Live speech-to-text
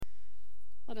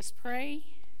Let us pray.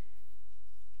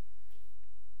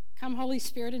 Come, Holy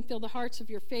Spirit, and fill the hearts of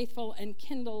your faithful and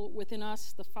kindle within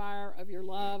us the fire of your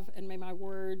love, and may my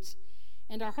words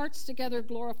and our hearts together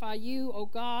glorify you, O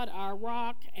God, our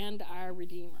rock and our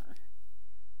Redeemer.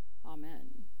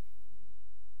 Amen.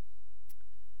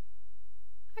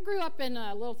 I grew up in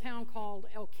a little town called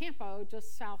El Campo,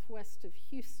 just southwest of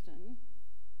Houston.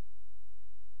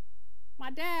 My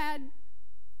dad,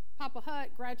 Papa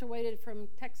Hutt, graduated from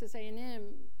Texas A&M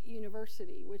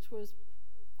University, which was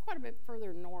quite a bit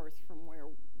further north from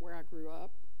where I grew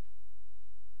up.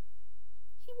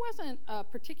 He wasn't a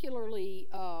particularly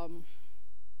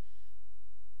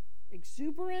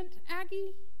exuberant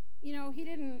Aggie. You know, he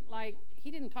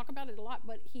didn't talk about it a lot,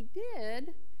 but he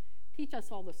did teach us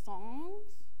all the songs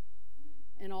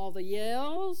and all the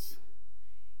yells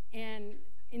and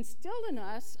instilled in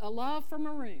us a love for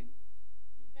Maroon.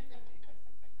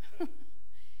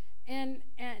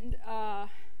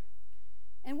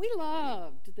 And we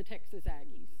loved the Texas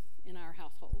Aggies in our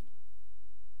household.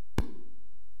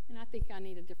 And I think I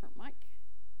need a different mic,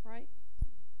 right?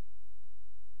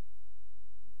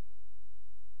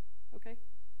 Okay.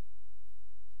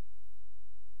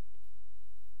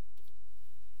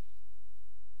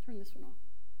 Turn this one off.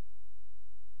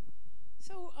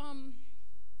 So,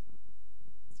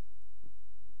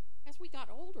 as we got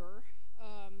older,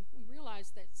 we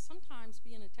realized that sometimes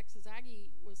being a Texas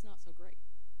Aggie was not so great.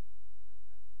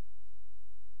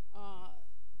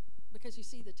 Because you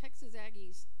see, the Texas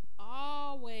Aggies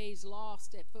always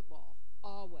lost at football.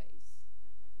 Always.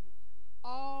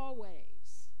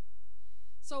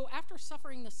 So after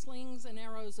suffering the slings and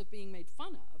arrows of being made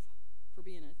fun of for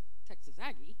being a Texas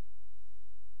Aggie,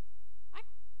 I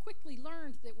quickly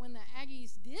learned that when the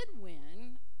Aggies did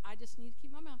win, I just needed to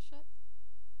keep my mouth shut.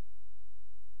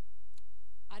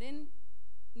 I didn't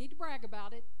need to brag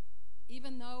about it,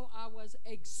 even though I was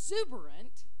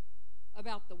exuberant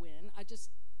about the win. I just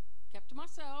kept to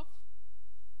myself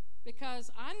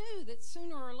because I knew that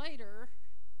sooner or later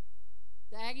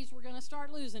the Aggies were going to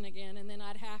start losing again, and then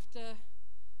I'd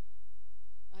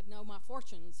know my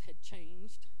fortunes had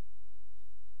changed.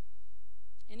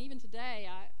 And even today,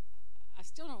 I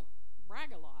still don't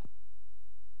brag a lot,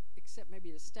 except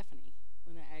maybe to Stephanie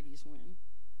when the Aggies win.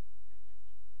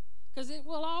 Because it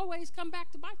will always come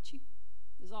back to bite you,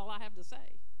 is all I have to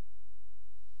say.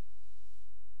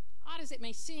 Odd as it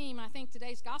may seem, I think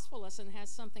today's gospel lesson has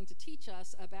something to teach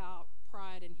us about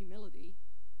pride and humility.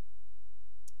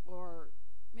 Or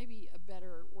maybe a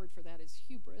better word for that is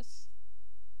hubris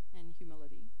and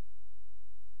humility.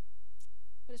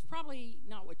 But it's probably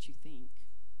not what you think.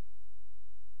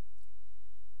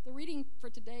 The reading for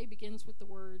today begins with the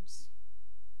words,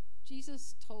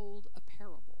 Jesus told a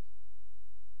parable.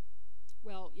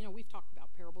 Well, you know, we've talked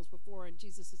about parables before, and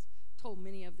Jesus has told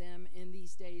many of them in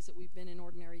these days that we've been in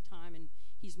ordinary time, and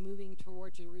he's moving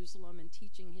toward Jerusalem and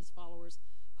teaching his followers,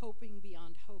 hoping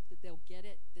beyond hope that they'll get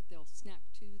it, that they'll snap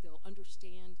to, they'll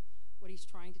understand what he's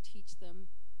trying to teach them.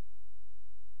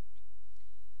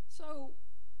 So,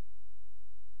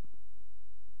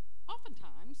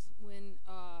 oftentimes when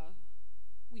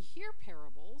we hear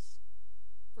parables,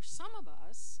 for some of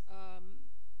us,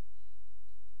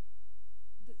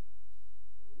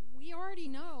 we already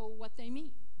know what they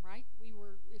mean, right?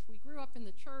 If we grew up in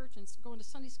the church and going to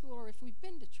Sunday school, or if we've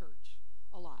been to church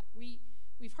a lot, we've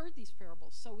heard these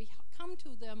parables. So we come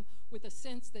to them with a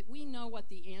sense that we know what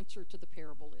the answer to the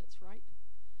parable is, right?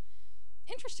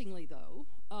 Interestingly, though,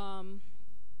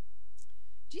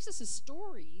 Jesus'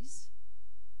 stories,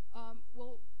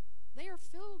 they are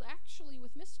filled actually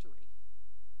with mystery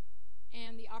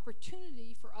and the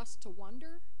opportunity for us to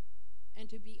wonder and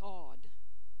to be awed.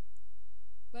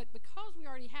 But because we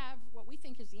already have what we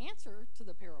think is the answer to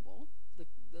the parable,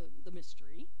 the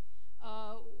mystery,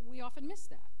 we often miss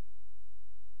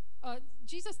that.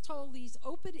 Jesus told these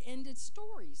open-ended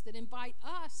stories that invite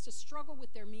us to struggle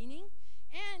with their meaning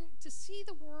and to see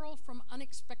the world from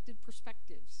unexpected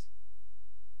perspectives.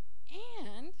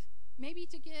 And maybe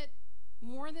to get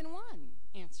more than one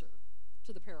answer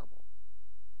to the parable.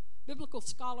 Biblical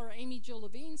scholar Amy Jill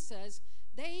Levine says,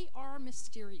 they are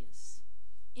mysterious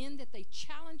in that they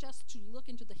challenge us to look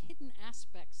into the hidden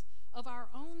aspects of our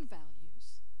own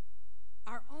values,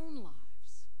 our own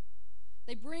lives.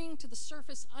 They bring to the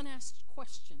surface unasked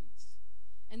questions,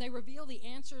 and they reveal the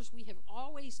answers we have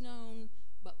always known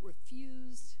but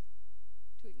refused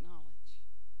to acknowledge.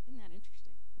 Isn't that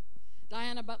interesting?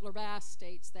 Diana Butler Bass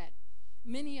states that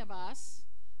many of us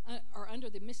are under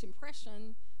the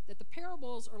misimpression that the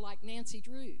parables are like Nancy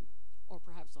Drew, or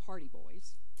perhaps the Hardy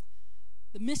Boys,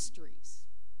 the mysteries,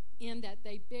 in that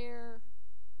they bear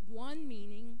one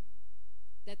meaning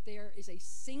that there is a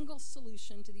single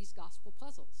solution to these gospel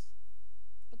puzzles.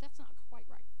 But that's not quite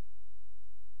right.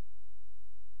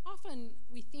 Often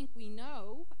we think we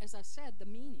know, as I said, the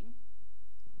meaning.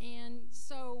 And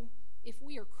so if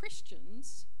we are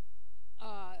Christians,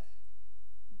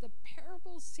 the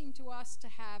parables seem to us to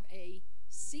have a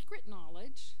secret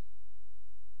knowledge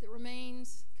that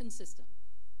remains consistent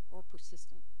or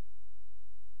persistent.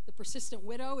 The persistent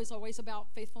widow is always about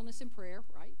faithfulness in prayer,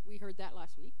 right? We heard that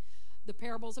last week. The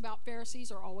parables about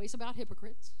Pharisees are always about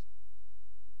hypocrites.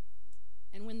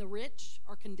 And when the rich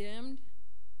are condemned,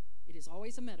 it is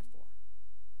always a metaphor.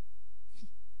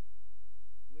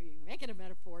 We make it a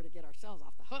metaphor to get ourselves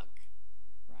off the hook,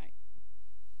 right?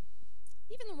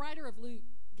 Even the writer of Luke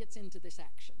gets into this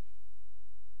action.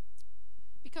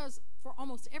 Because for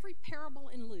almost every parable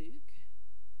in Luke,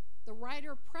 the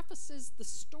writer prefaces the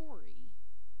story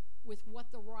with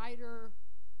what the writer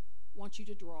wants you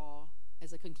to draw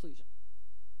as a conclusion.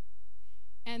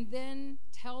 And then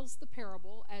tells the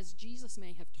parable as Jesus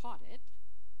may have taught it,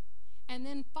 and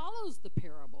then follows the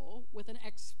parable with an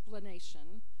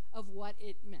explanation of what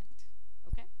it meant,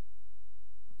 okay?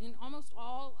 In almost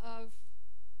all of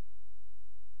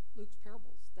Luke's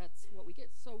parables, that's what we get.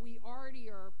 So we already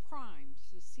are primed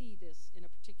to see this in a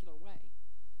particular way.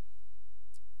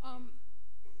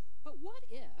 But what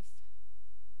if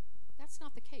that's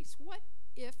not the case? What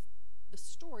if the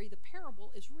story, the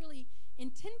parable, is really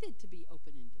intended to be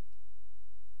open-ended?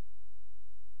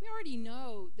 We already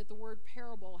know that the word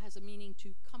parable has a meaning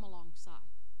to come alongside.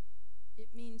 It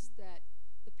means that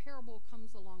the parable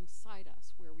comes alongside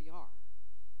us where we are.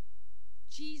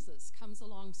 Jesus comes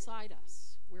alongside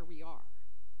us where we are.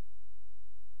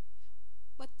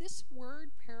 But this word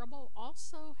parable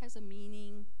also has a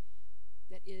meaning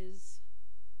that is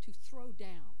to throw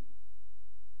down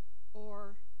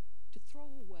or to throw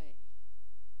away.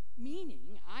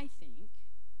 Meaning, I think,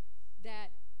 that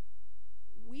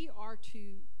we are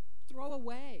to throw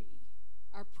away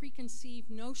our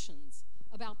preconceived notions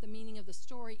about the meaning of the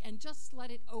story and just let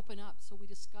it open up so we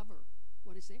discover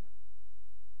what is there.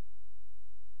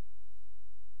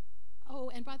 Oh,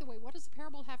 and by the way, what does the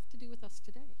parable have to do with us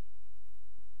today?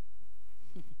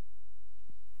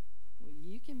 Well,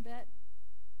 you can bet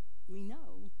we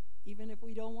know, even if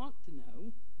we don't want to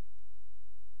know.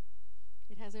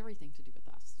 It has everything to do with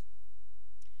us.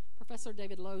 Professor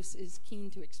David Lose is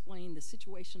keen to explain the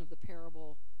situation of the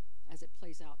parable as it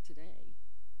plays out today.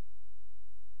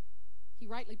 He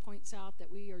rightly points out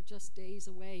that we are just days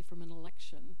away from an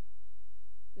election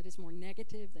that is more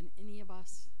negative than any of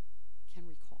us can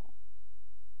recall.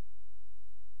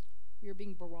 We are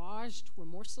being barraged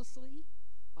remorselessly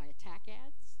by attack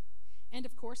ads. And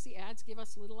of course, the ads give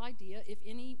us little idea, if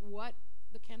any, what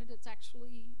the candidates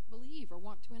actually believe or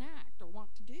want to enact or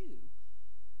want to do,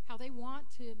 how they want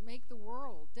to make the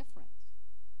world different.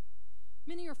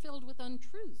 Many are filled with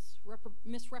untruths,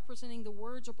 misrepresenting the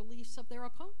words or beliefs of their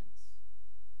opponents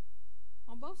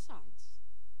on both sides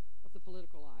of the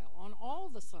political aisle, on all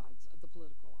the sides of the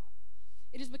political aisle.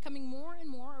 It is becoming more and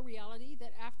more a reality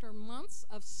that after months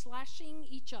of slashing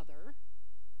each other,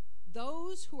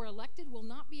 those who are elected will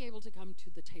not be able to come to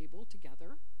the table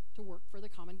together to work for the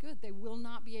common good. They will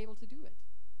not be able to do it.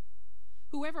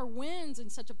 Whoever wins in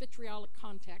such a vitriolic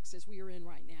context as we are in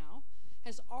right now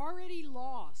has already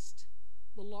lost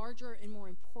the larger and more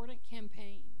important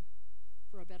campaign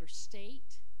for a better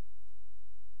state,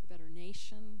 a better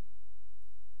nation,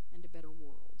 and a better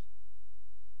world.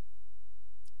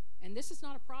 And this is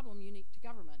not a problem unique to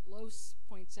government. Lose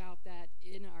points out that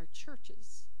in our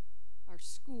churches, our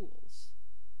schools,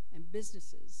 and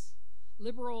businesses,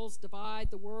 liberals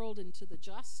divide the world into the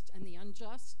just and the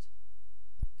unjust,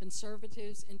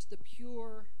 conservatives into the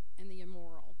pure and the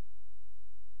immoral.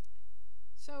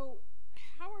 So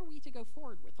how are we to go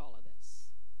forward with all of this?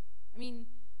 I mean,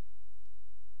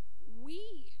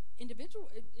 we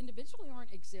individually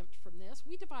aren't exempt from this.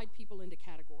 We divide people into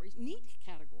categories, neat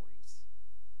categories.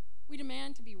 We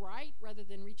demand to be right rather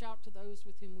than reach out to those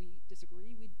with whom we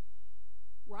disagree. We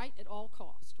right at all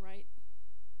cost, right?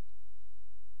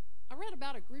 I read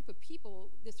about a group of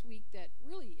people this week that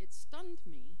really, it stunned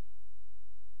me.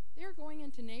 They're going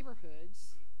into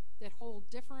neighborhoods that hold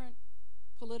different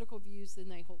political views than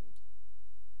they hold.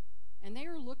 And they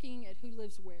are looking at who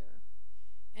lives where.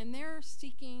 And they're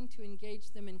seeking to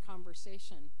engage them in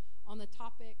conversation on the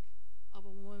topic of a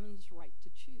woman's right to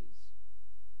choose.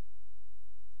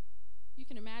 You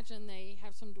can imagine they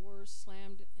have some doors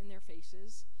slammed in their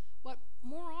faces, but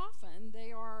more often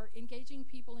they are engaging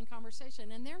people in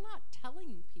conversation, and they're not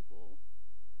telling people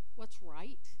what's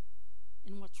right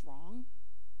and what's wrong.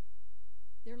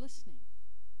 They're listening.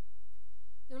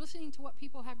 They're listening to what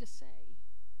people have to say.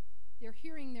 they're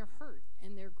hearing their hurt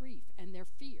and their grief and their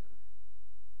fear.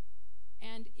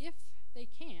 And if they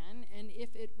can, and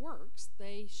if it works,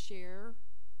 they share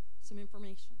some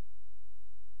information.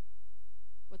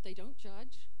 But they don't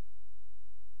judge,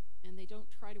 and they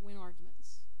don't try to win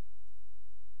arguments.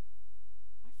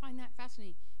 I find that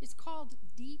fascinating. It's called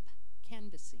deep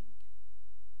canvassing.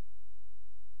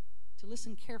 To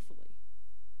listen carefully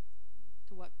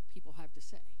to what people have to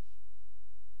say.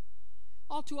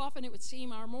 All too often, it would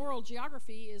seem our moral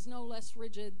geography is no less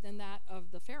rigid than that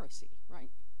of the Pharisee,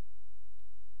 right?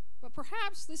 But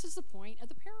perhaps this is the point of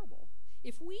the parable.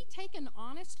 If we take an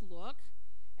honest look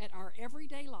at our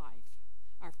everyday life,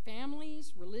 our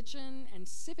families, religion, and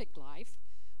civic life,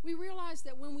 we realize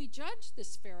that when we judge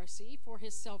this Pharisee for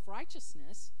his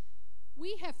self-righteousness,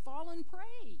 we have fallen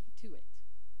prey to it.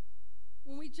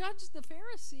 When we judge the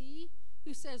Pharisee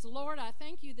who says, Lord, I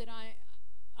thank you that I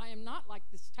am not like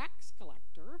this tax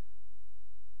collector,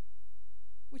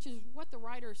 which is what the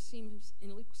writer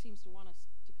in Luke seems to want us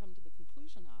to come to the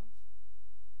conclusion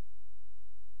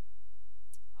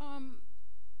of,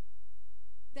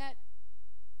 that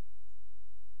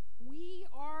we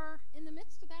are in the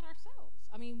midst of that ourselves.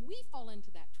 I mean, we fall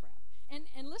into that trap.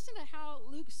 And listen to how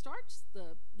Luke starts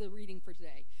the reading for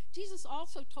today. Jesus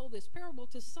also told this parable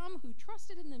to some who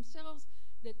trusted in themselves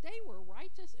that they were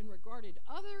righteous and regarded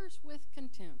others with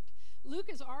contempt. Luke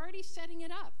is already setting it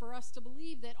up for us to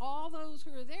believe that all those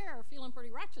who are there are feeling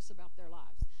pretty righteous about their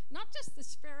lives, not just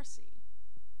this Pharisee.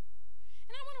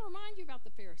 And I want to remind you about the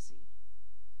Pharisee.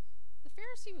 The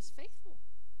Pharisee was faithful.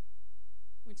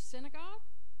 Went to synagogue,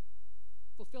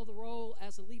 fulfilled the role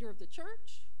as a leader of the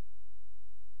church,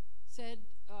 said,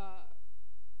 I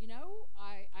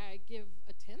give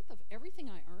a tenth of everything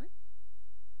I earn.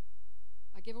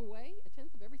 I give away a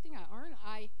tenth of everything I earn.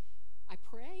 I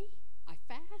pray. I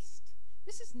fast.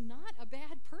 This is not a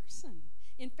bad person.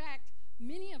 In fact,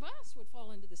 many of us would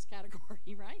fall into this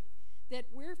category, right? That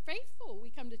we're faithful. We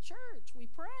come to church. We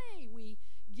pray. We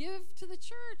give to the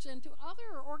church and to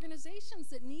other organizations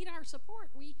that need our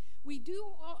support. We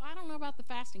do, I don't know about the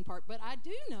fasting part, but I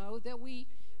do know that we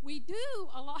do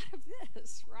a lot of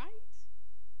this, right?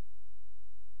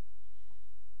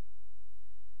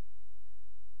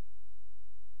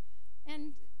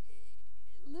 And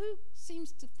Luke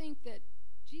seems to think that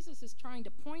Jesus is trying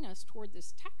to point us toward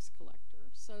this tax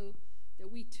collector so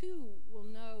that we too will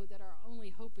know that our only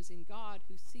hope is in God,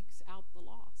 who seeks out the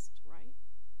lost, right?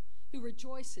 Who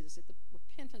rejoices at the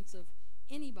repentance of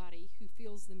anybody who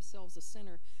feels themselves a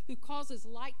sinner, who causes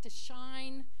light to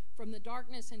shine from the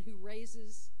darkness, and who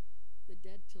raises the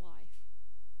dead to life.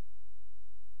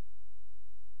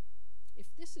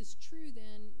 If this is true,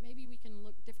 then maybe we can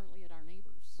look differently at our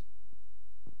neighbors,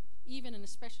 even and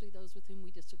especially those with whom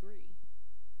we disagree,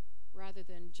 rather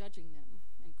than judging them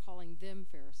and calling them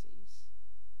Pharisees.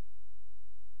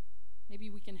 Maybe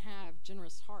we can have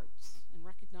generous hearts and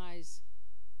recognize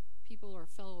people are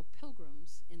fellow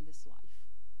pilgrims in this life,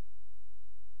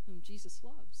 whom Jesus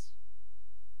loves.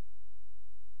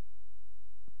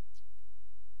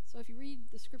 So if you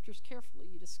read the scriptures carefully,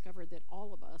 you discover that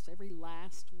all of us, every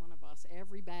last one of us,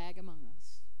 every bag among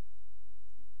us,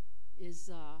 is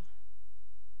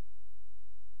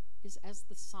as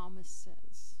the psalmist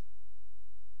says,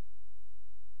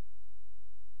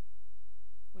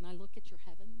 when I look at your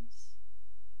heavens,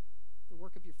 the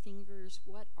work of your fingers,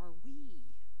 what are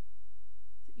we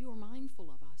that you are mindful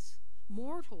of us,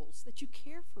 mortals, that you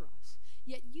care for us?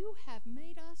 Yet you have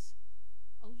made us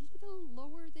a little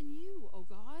lower than you, O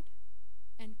God,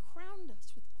 and crowned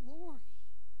us with glory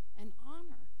and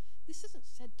honor. This isn't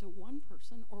said to one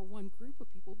person or one group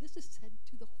of people. This is said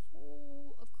to the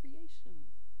whole of creation.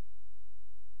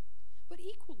 But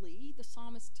equally, the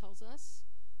psalmist tells us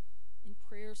in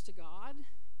prayers to God,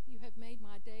 you have made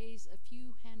my days a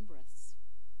few handbreadths,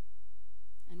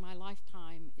 and my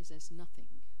lifetime is as nothing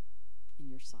in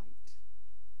your sight.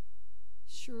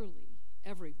 Surely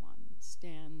everyone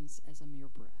stands as a mere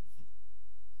breath.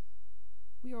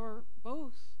 We are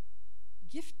both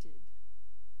gifted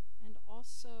and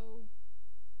also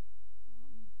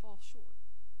fall short.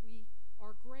 We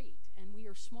are great and we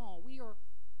are small. We are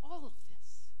all of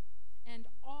this. And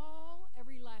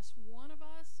every last one of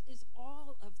us is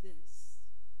all of this,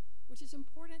 which is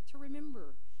important to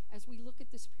remember as we look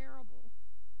at this parable.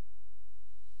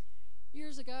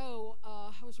 Years ago,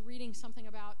 I was reading something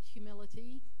about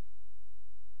humility,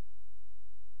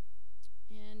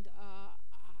 and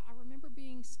I remember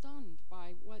being stunned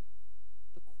by what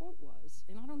the quote was,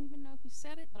 and I don't even know who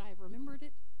said it, but I have remembered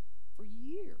it for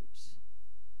years,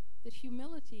 that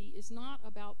humility is not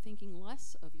about thinking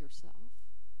less of yourself,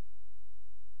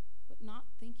 but not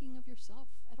thinking of yourself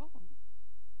at all.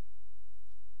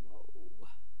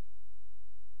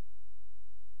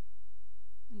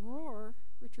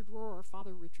 Richard Rohr,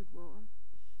 Father Richard Rohr,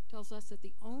 tells us that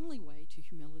the only way to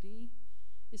humility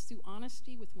is through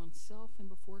honesty with oneself and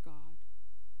before God.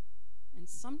 And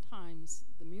sometimes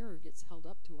the mirror gets held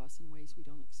up to us in ways we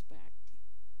don't expect.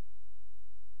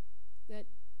 That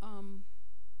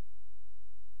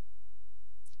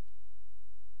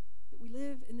we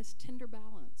live in this tender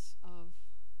balance of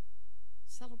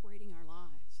celebrating our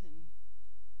lives and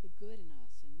the good in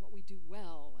us and what we do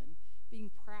well and being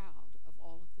proud of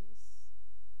all of this.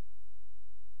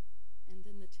 And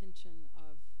then the tension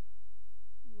of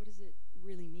what does it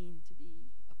really mean to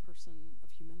be a person of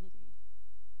humility?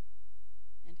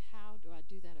 And how do I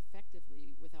do that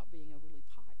effectively without being overly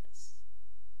pious?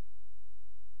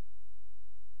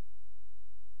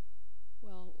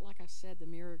 Well, like I said, the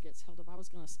mirror gets held up. I was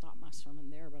going to stop my sermon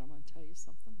there, but I'm going to tell you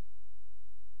something.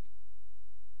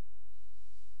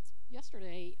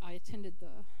 Yesterday, I attended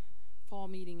the fall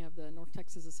meeting of the North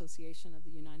Texas Association of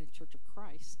the United Church of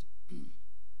Christ.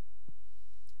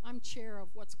 I'm chair of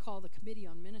what's called the Committee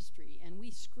on Ministry, and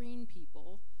we screen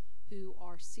people who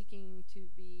are seeking to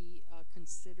be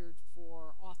considered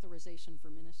for authorization for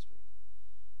ministry.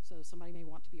 So somebody may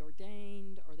want to be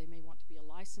ordained, or they may want to be a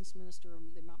licensed minister, or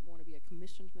they might want to be a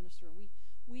commissioned minister. And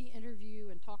we interview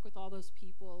and talk with all those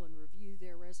people and review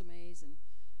their resumes and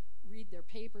read their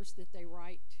papers that they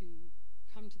write to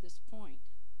come to this point.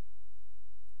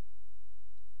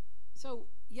 So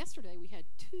yesterday we had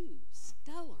 2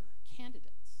 stellar candidates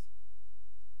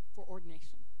for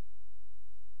ordination.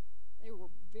 They were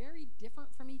very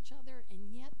different from each other, and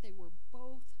yet they were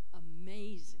both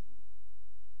amazing.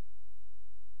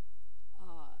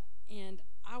 And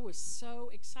I was so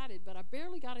excited, but I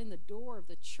barely got in the door of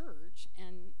the church,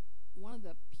 and one of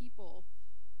the people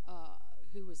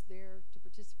who was there to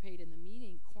participate in the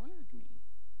meeting cornered me.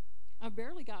 I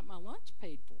barely got my lunch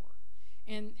paid for,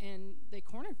 and they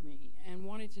cornered me and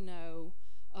wanted to know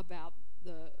about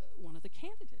one of the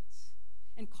candidates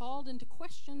and called into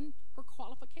question her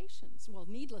qualifications. Well,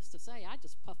 needless to say, I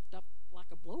just puffed up like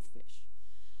a blowfish.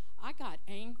 I got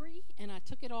angry, and I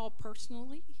took it all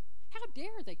personally. How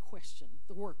dare they question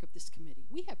the work of this committee?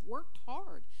 We have worked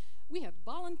hard. We have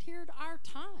volunteered our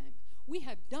time. We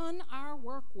have done our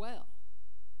work well.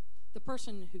 The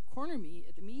person who cornered me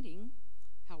at the meeting,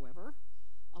 however,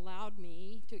 allowed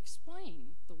me to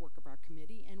explain the work of our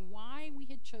committee and why we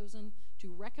had chosen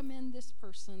to recommend this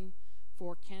person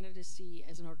for candidacy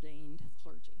as an ordained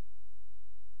clergy.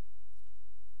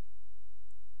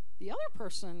 The other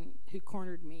person who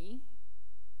cornered me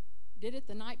did it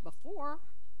the night before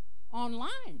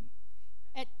online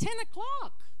at 10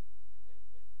 o'clock.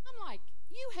 I'm like,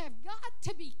 you have got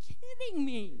to be kidding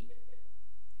me.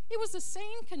 It was the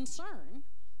same concern.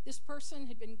 This person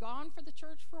had been gone for the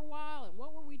church for a while, and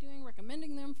what were we doing?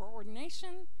 Recommending them for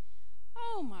ordination?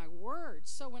 Oh, my word.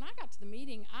 So when I got to the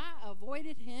meeting, I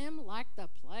avoided him like the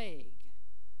plague.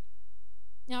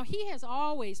 Now, he has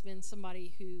always been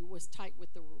somebody who was tight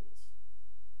with the rules.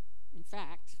 In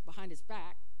fact, behind his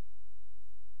back,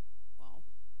 well,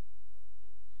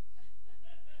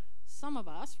 some of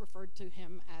us referred to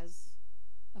him as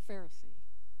a Pharisee.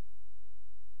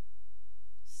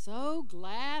 So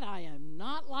glad I am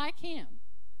not like him.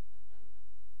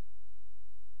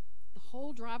 The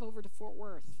whole drive over to Fort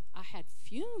Worth, I had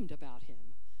fumed about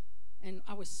him, and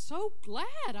I was so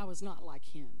glad I was not like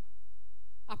him.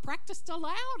 I practiced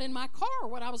aloud in my car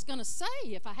what I was going to say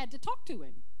if I had to talk to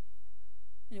him.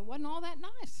 And it wasn't all that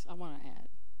nice, I want to add.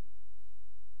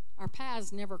 Our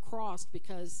paths never crossed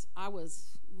because I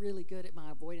was really good at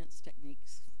my avoidance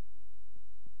techniques.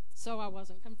 So I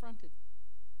wasn't confronted.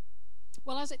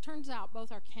 Well, as it turns out,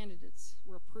 both our candidates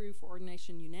were approved for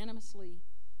ordination unanimously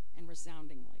and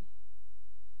resoundingly.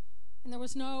 And there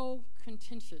was no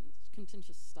contentious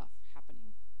stuff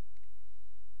happening.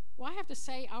 Well, I have to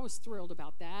say I was thrilled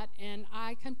about that, and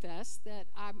I confess that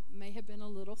I may have been a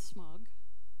little smug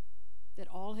that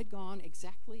all had gone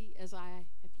exactly as I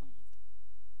had planned.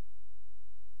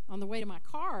 On the way to my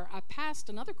car, I passed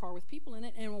another car with people in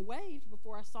it and waved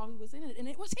before I saw who was in it, and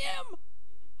it was him.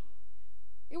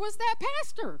 It was that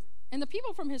pastor and the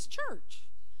people from his church.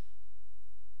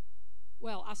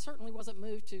 Well, I certainly wasn't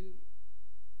moved to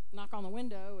knock on the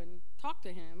window and talk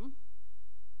to him,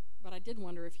 but I did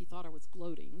wonder if he thought I was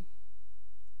gloating.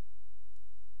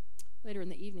 Later in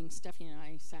the evening, Stephanie and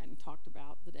I sat and talked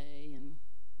about the day, and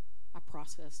I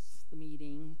processed the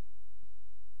meeting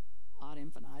ad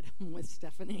infinitum with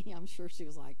Stephanie. I'm sure she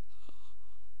was like,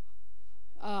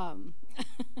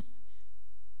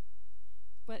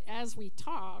 But as we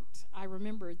talked, I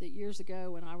remembered that years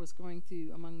ago when I was going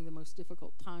through among the most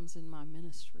difficult times in my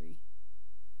ministry,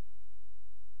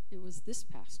 it was this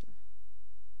pastor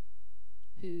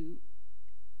who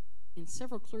in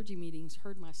several clergy meetings,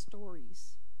 heard my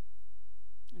stories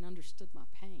and understood my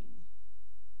pain.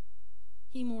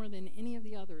 He, more than any of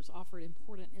the others, offered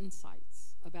important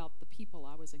insights about the people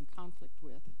I was in conflict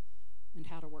with and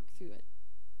how to work through it.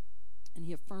 And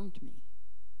he affirmed me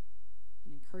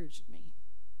and encouraged me.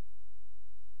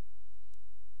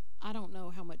 I don't know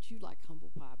how much you like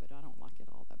humble pie, but I don't like it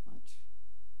all that much.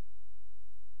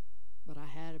 But I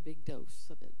had a big dose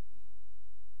of it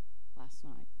last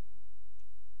night.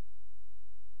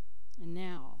 And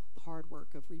now the hard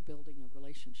work of rebuilding a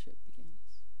relationship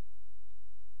begins.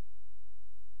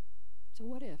 So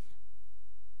what if?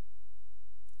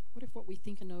 What if what we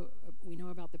think and we know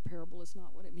about the parable is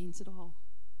not what it means at all?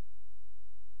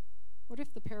 What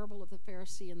if the parable of the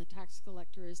Pharisee and the tax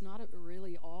collector is not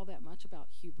really all that much about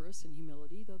hubris and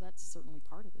humility, though that's certainly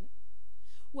part of it?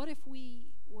 What if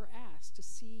we were asked to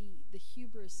see the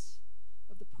hubris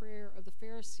of the prayer of the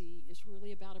Pharisee is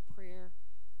really about a prayer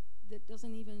that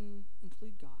doesn't even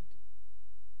include God?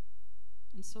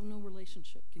 And so no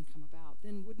relationship can come about.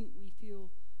 Then wouldn't we feel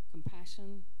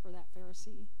compassion for that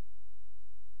Pharisee?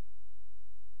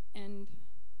 And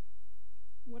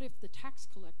what if the tax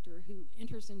collector who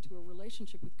enters into a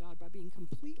relationship with God by being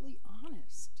completely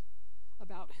honest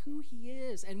about who he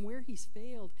is and where he's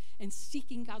failed and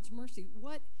seeking God's mercy,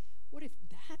 what if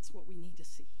that's what we need to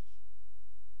see?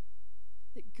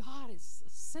 That God is a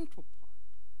central part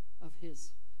of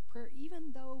his prayer,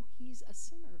 even though he's a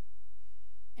sinner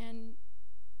and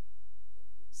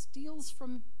steals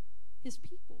from his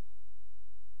people.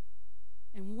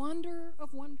 And wonder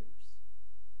of wonders,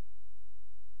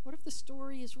 what if the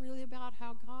story is really about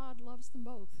how God loves them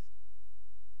both?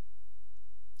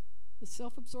 The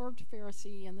self-absorbed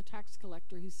Pharisee and the tax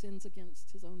collector who sins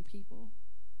against his own people.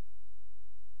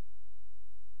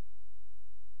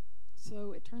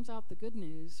 So it turns out the good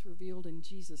news revealed in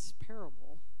Jesus'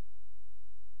 parable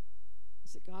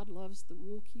is that God loves the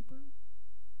rule keeper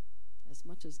as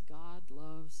much as God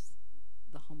loves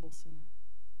the humble sinner.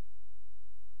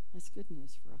 That's good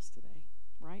news for us today,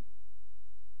 right?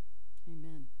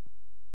 Amen.